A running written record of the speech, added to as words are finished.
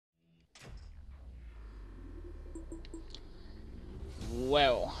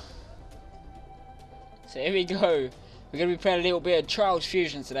well. So here we go. We're going to be playing a little bit of Trials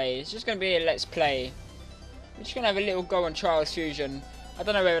Fusion today. It's just going to be a let's play. We're just going to have a little go on Trials Fusion. I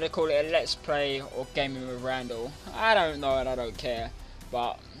don't know whether to call it a let's play or gaming with Randall. I don't know and I don't care.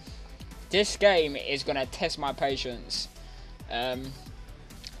 But this game is going to test my patience. I've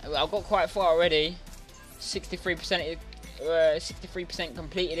got quite far already. 63%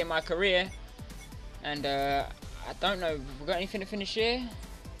 completed in my career. And I don't know, have we got anything to finish here?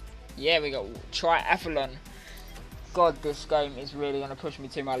 Yeah, we got triathlon. God, this game is really going to push me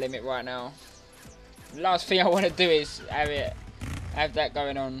to my limit right now. The last thing I want to do is have that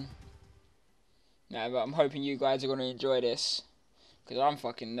going on. No, but I'm hoping you guys are going to enjoy this. Because I'm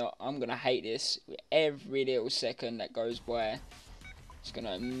fucking not. I'm going to hate this. Every little second that goes by, it's going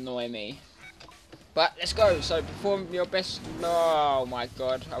to annoy me. But let's go. So perform your best. Oh my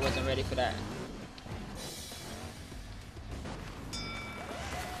god, I wasn't ready for that.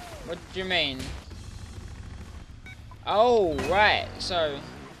 What do you mean? Oh, right, so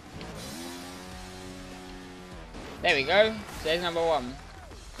there we go. There's number one.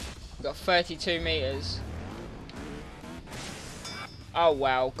 We've got 32 meters. Oh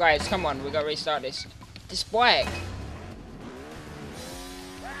wow, guys, come on, we gotta restart this bike.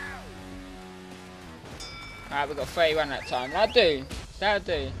 Alright, we got 31 that time. That'll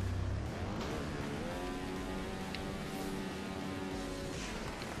do.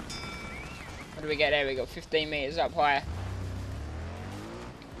 What do we get there? We got 15 meters up high.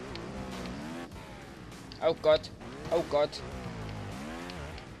 Oh god. Oh god.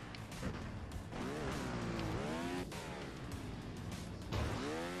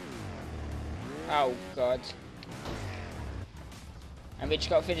 Oh god. And we just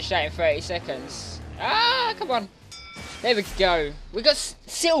got to finish that in 30 seconds. Ah, come on. There we go. We got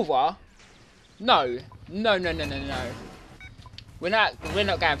silver? No. No. We're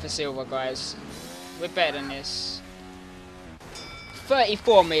not going for silver, guys. We're better than this.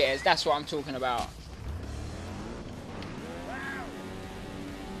 34 meters, that's what I'm talking about.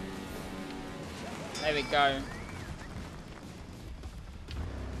 There we go.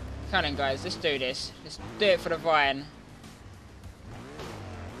 Come on, guys, let's do this. Let's do it for the vine.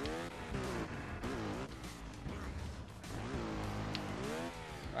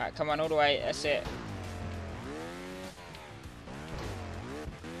 Right, come on, all the way. That's it.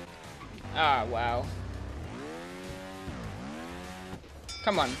 Ah, wow.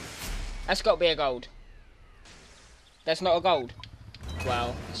 Come on. That's got to be a gold. That's not a gold.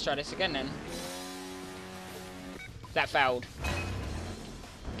 Well, let's try this again then. That failed.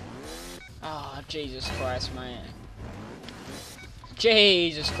 Oh, Jesus Christ, mate.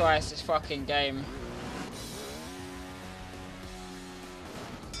 Jesus Christ, this fucking game.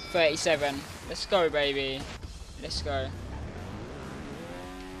 37. Let's go, baby. Let's go.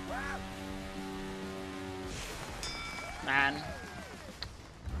 Man.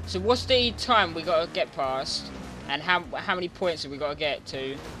 So what's the time we got to get past? And how many points have we got to get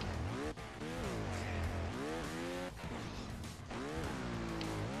to?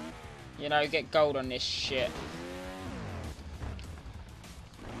 You know, get gold on this shit.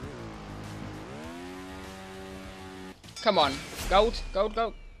 Come on. Gold? Gold,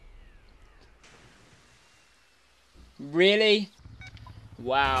 gold. Really?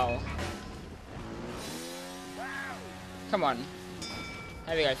 Wow. Come on.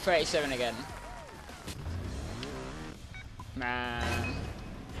 There we go, 37 again. Man.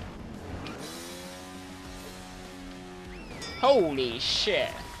 Holy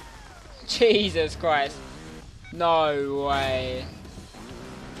shit. Jesus Christ. No way.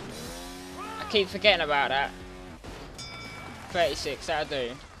 I keep forgetting about that. 36, that'll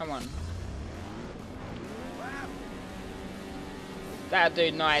do. Come on. That'll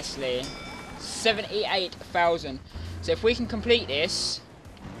do nicely. 78,000. So if we can complete this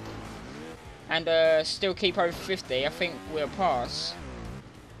and still keep over 50, I think we'll pass.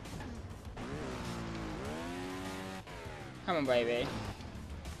 Come on, baby.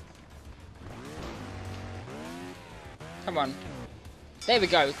 Come on. There we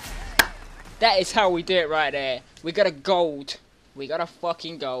go. That is how we do it right there. We got a gold. We got a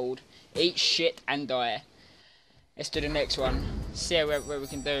fucking gold. Eat shit and die. Let's do the next one. See what we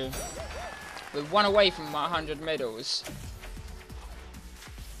can do. We're one away from 100 medals.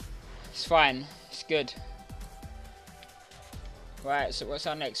 It's fine. It's good. Right, so what's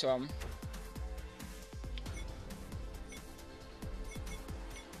our next one?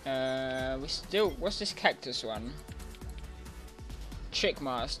 What's this cactus one? Trick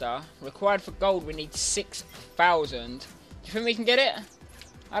Master. Required for gold, we need 6,000. Do you think we can get it?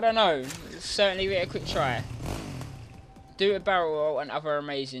 I don't know. Let's certainly give it a quick try. Do a barrel roll and other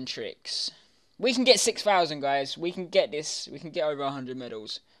amazing tricks. We can get 6,000, guys. We can get this. We can get over 100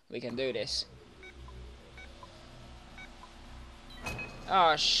 medals. We can do this.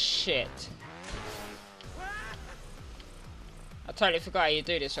 Oh, shit. I totally forgot how you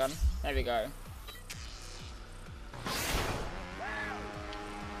do this one. There we go.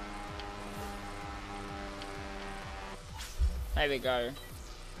 There we go.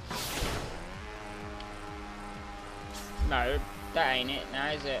 No, that ain't it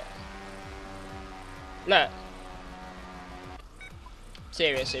now, is it? Look.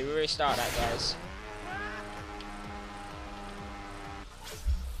 Seriously, we restart that, guys.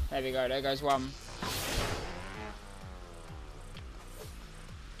 There we go, there goes one.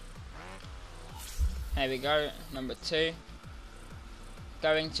 There we go, number 2.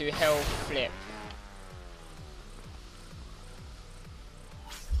 Going to hell flip.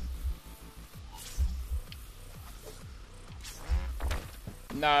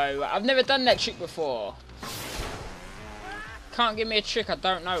 No, I've never done that trick before. Can't give me a trick I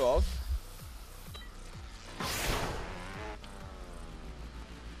don't know of.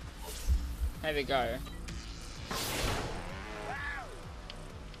 There we go.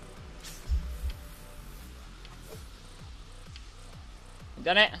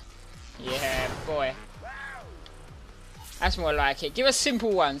 Done it? Yeah, boy. That's more like it. Give us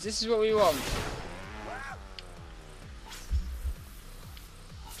simple ones. This is what we want.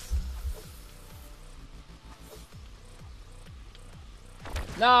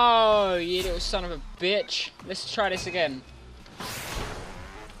 No, you little son of a bitch. Let's try this again.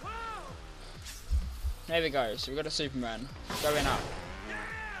 There we go. So we got a Superman. Going up.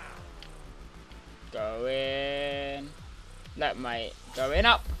 Going. Look, mate. Going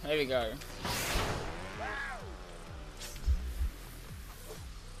up. There we go.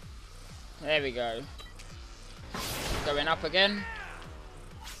 There we go. Going up again.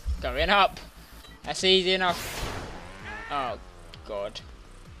 Going up. That's easy enough. Oh, God.